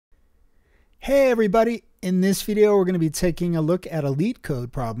Hey everybody! In this video we're going to be taking a look at a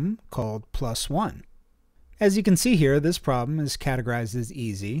LeetCode problem called +1. As you can see here, this problem is categorized as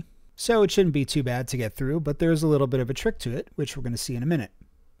easy, so it shouldn't be too bad to get through, but there's a little bit of a trick to it, which we're going to see in a minute.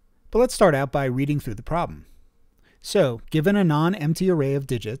 But let's start out by reading through the problem. So, given a non-empty array of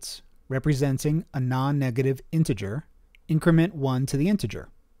digits representing a non-negative integer, increment 1 to the integer.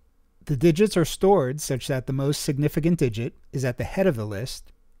 The digits are stored such that the most significant digit is at the head of the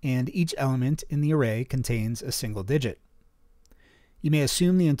list, and each element in the array contains a single digit. You may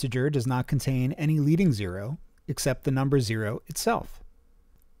assume the integer does not contain any leading zero except the number 0 itself.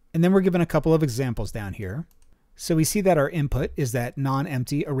 And then we're given a couple of examples down here. So we see that our input is that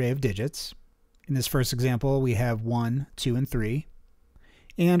non-empty array of digits. In this first example, we have 1, 2, and 3.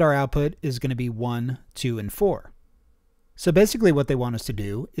 And our output is going to be 1, 2, and 4. So basically what they want us to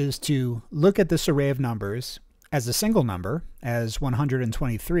do is to look at this array of numbers as a single number, as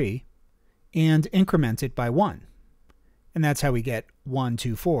 123, and increment it by 1. And that's how we get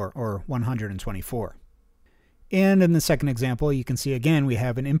 124, or 124. And in the second example, you can see again we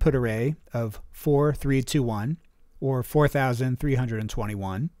have an input array of 4321, or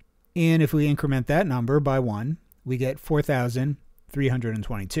 4,321. And if we increment that number by 1, we get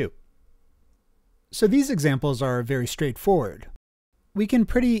 4,322. So these examples are very straightforward. We can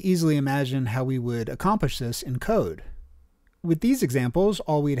pretty easily imagine how we would accomplish this in code. With these examples,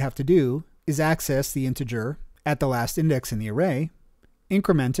 all we'd have to do is access the integer at the last index in the array,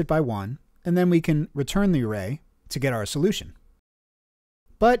 increment it by 1, and then we can return the array to get our solution.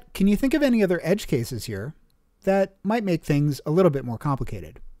 But can you think of any other edge cases here that might make things a little bit more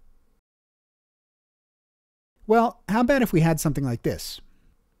complicated? Well, how about if we had something like this?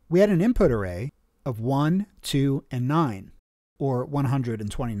 We had an input array of 1, 2, and 9. Or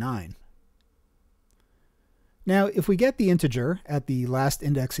 129. Now, if we get the integer at the last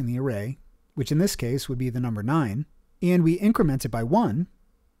index in the array, which in this case would be the number 9, and we increment it by 1,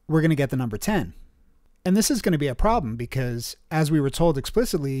 we're going to get the number 10. And this is going to be a problem because, as we were told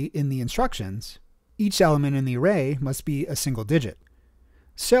explicitly in the instructions, each element in the array must be a single digit.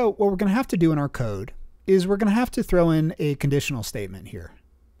 So what we're going to have to do in our code is we're going to have to throw in a conditional statement here.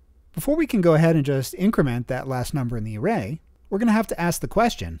 Before we can go ahead and just increment that last number in the array, we're going to have to ask the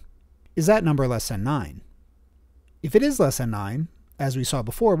question, is that number less than 9? If it is less than 9, as we saw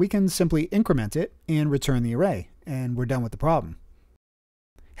before, we can simply increment it and return the array, and we're done with the problem.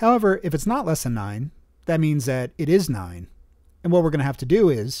 However, if it's not less than 9, that means that it is 9. And what we're going to have to do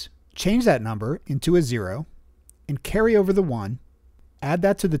is change that number into a 0 and carry over the 1, add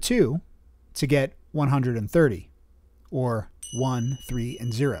that to the 2 to get 130, or 1, 3,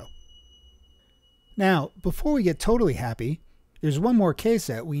 and 0. Now, before we get totally happy, there's one more case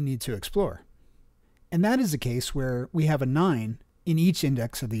that we need to explore. And that is a case where we have a 9 in each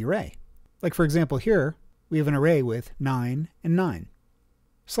index of the array. Like for example here, we have an array with 9 and 9.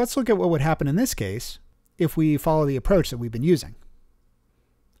 So let's look at what would happen in this case if we follow the approach that we've been using.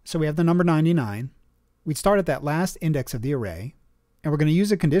 So we have the number 99. We'd start at that last index of the array, and we're going to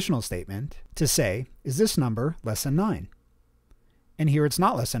use a conditional statement to say, is this number less than 9? And here it's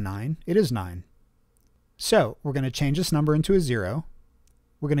not less than 9, it is 9. So we're going to change this number into a 0.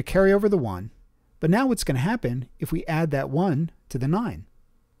 We're going to carry over the 1. But now what's going to happen if we add that 1 to the 9?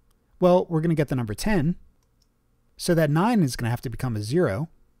 Well, we're going to get the number 10. So that 9 is going to have to become a 0.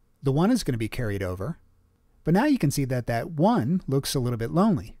 The 1 is going to be carried over. But now you can see that that 1 looks a little bit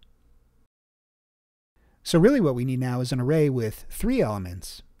lonely. So really what we need now is an array with 3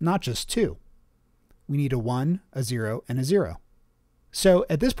 elements, not just 2. We need a 1, a 0, and a 0. So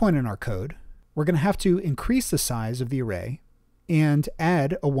at this point in our code, we're going to have to increase the size of the array and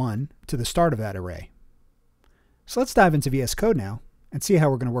add a 1 to the start of that array. So let's dive into VS Code now and see how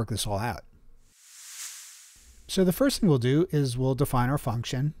we're going to work this all out. So the first thing we'll do is we'll define our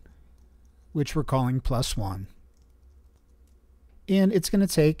function, which we're calling +1. And it's going to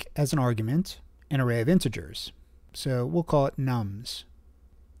take as an argument an array of integers. So we'll call it nums.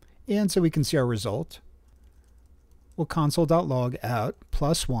 And so we can see our result. We'll console.log out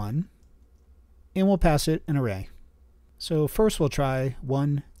 +1. And we'll pass it an array. So first we'll try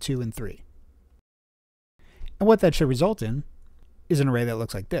 1, 2, and 3. And what that should result in is an array that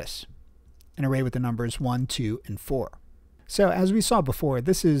looks like this. An array with the numbers 1, 2, and 4. So as we saw before,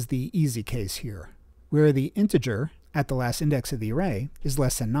 this is the easy case here, where the integer at the last index of the array is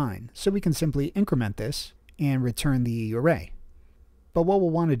less than 9. So we can simply increment this and return the array. But what we'll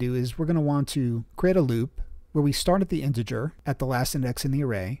want to do is we're going to want to create a loop where we start at the integer at the last index in the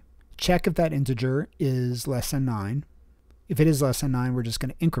array, check if that integer is less than 9. If it is less than 9, we're just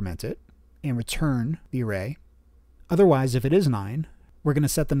going to increment it and return the array. Otherwise, if it is 9, we're going to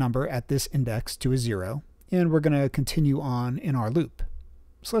set the number at this index to a 0, and we're going to continue on in our loop.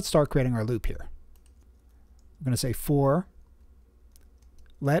 So let's start creating our loop here. We're going to say for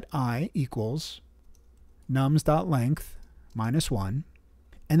let I equals nums.length minus 1,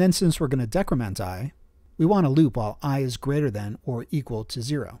 and then since we're going to decrement I, we want to loop while I is greater than or equal to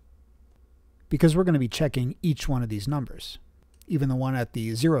 0, because we're going to be checking each one of these numbers, even the one at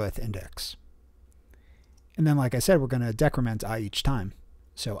the 0th index. And then, like I said, we're going to decrement I each time,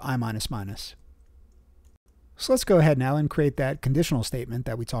 so I minus minus. So let's go ahead now and create that conditional statement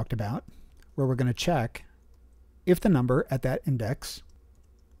that we talked about, where we're going to check if the number at that index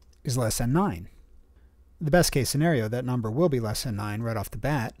is less than 9. In the best case scenario, that number will be less than 9 right off the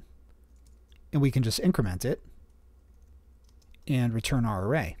bat, and we can just increment it and return our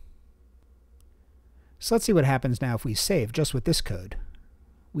array. So let's see what happens now if we save just with this code.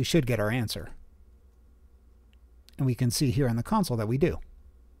 We should get our answer. And we can see here on the console that we do,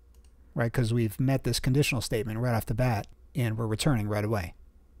 right? Because we've met this conditional statement right off the bat, and we're returning right away.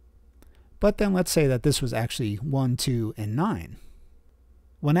 But then let's say that this was actually 1, 2, and 9.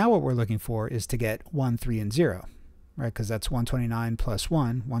 Well, now what we're looking for is to get 1, 3, and 0, right? Because that's 129 plus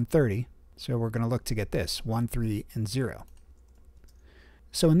 1, 130. So we're going to look to get this, 1, 3, and 0.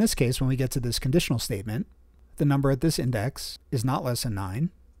 So in this case, when we get to this conditional statement, the number at this index is not less than 9.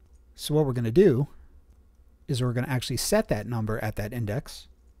 So what we're going to do is we're going to actually set that number at that index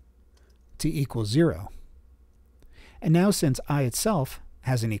to equal 0. And now since I itself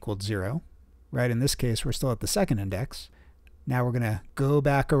hasn't equaled 0, right, in this case we're still at the second index, now we're going to go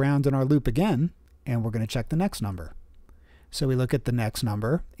back around in our loop again, and we're going to check the next number. So we look at the next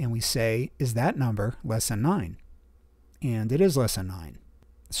number, and we say, is that number less than 9? And it is less than 9.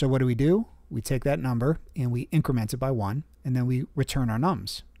 So what do? We take that number, and we increment it by 1, and then we return our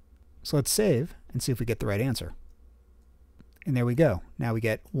nums. So let's save and see if we get the right answer. And there we go. Now we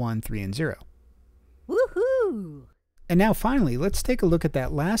get 1, 3, and 0. Woohoo! And now finally, let's take a look at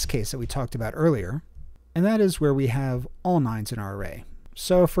that last case that we talked about earlier, and that is where we have all 9s in our array.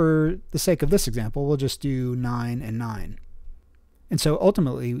 So for the sake of this example, we'll just do 9 and 9. And so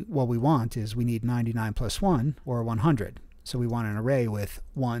ultimately what we want is we need 99 plus 1, or 100. So we want an array with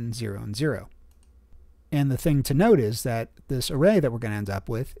 1, 0, and 0. And the thing to note is that this array that we're going to end up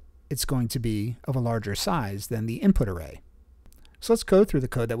with, it's going to be of a larger size than the input array. So let's go through the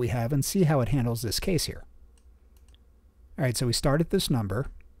code that we have and see how it handles this case here. All right, so we start at this number.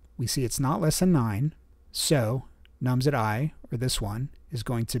 We see it's not less than 9, so nums at I, or this one, is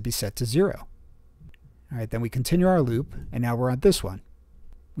going to be set to 0. All right, then we continue our loop, and now we're on this one.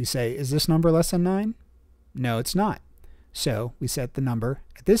 We say, is this number less than 9? No, it's not. So we set the number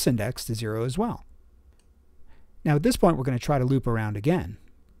at this index to 0 as well. Now at this point, we're going to try to loop around again.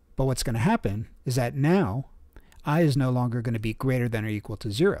 But what's going to happen is that now I is no longer going to be greater than or equal to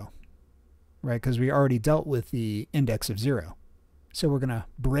 0, right? Because we already dealt with the index of 0. So we're going to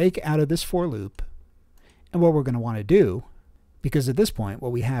break out of this for loop. And what we're going to want to do, because at this point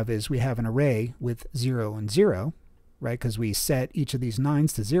what we have is we have an array with 0 and 0, right? Because we set each of these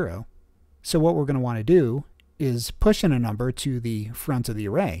 9s to 0. So what we're going to want to do is push in a number to the front of the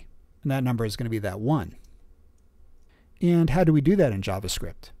array. And that number is going to be that 1. And how do we do that in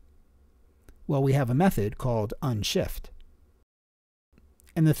JavaScript? Well, we have a method called unshift.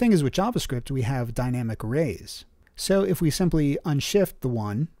 And the thing is, with JavaScript, we have dynamic arrays. So if we simply unshift the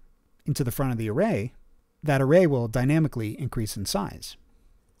 1 into the front of the array, that array will dynamically increase in size.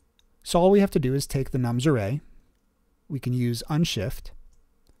 So all we have to do is take the nums array. We can use unshift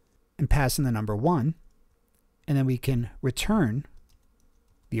and pass in the number 1, and then we can return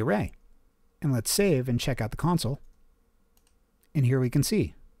the array. And let's save and check out the console. And here we can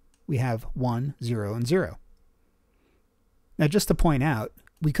see we have 1, 0, and 0. Now just to point out,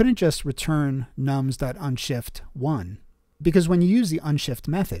 we couldn't just return nums.unshift 1, because when you use the unshift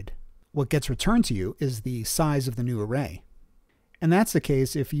method, what gets returned to you is the size of the new array. And that's the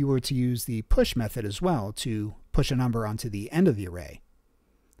case if you were to use the push method as well to push a number onto the end of the array.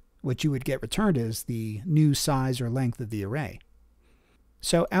 What you would get returned is the new size or length of the array.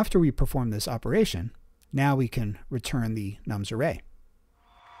 So after we perform this operation, now we can return the nums array.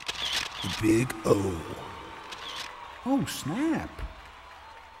 The big O. Oh, snap!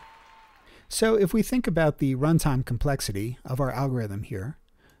 So if we think about the runtime complexity of our algorithm here,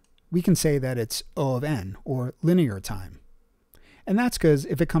 we can say that it's O of n, or linear time. And that's because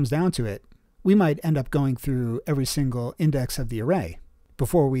if it comes down to it, we might end up going through every single index of the array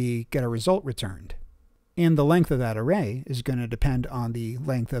before we get a result returned. And the length of that array is going to depend on the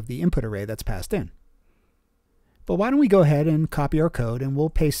length of the input array that's passed in. But why don't we go ahead and copy our code, and we'll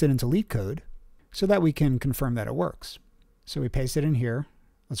paste it into LeetCode so that we can confirm that it works. So we paste it in here.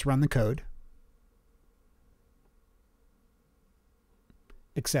 Let's run the code.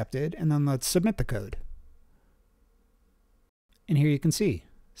 Accepted, and then let's submit the code. And here you can see,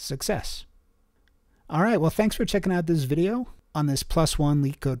 success. All right, well, thanks for checking out this video on this +1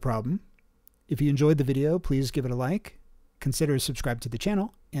 LeetCode problem. If you enjoyed the video, please give it a like, consider subscribing to the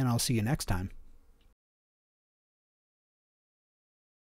channel, and I'll see you next time.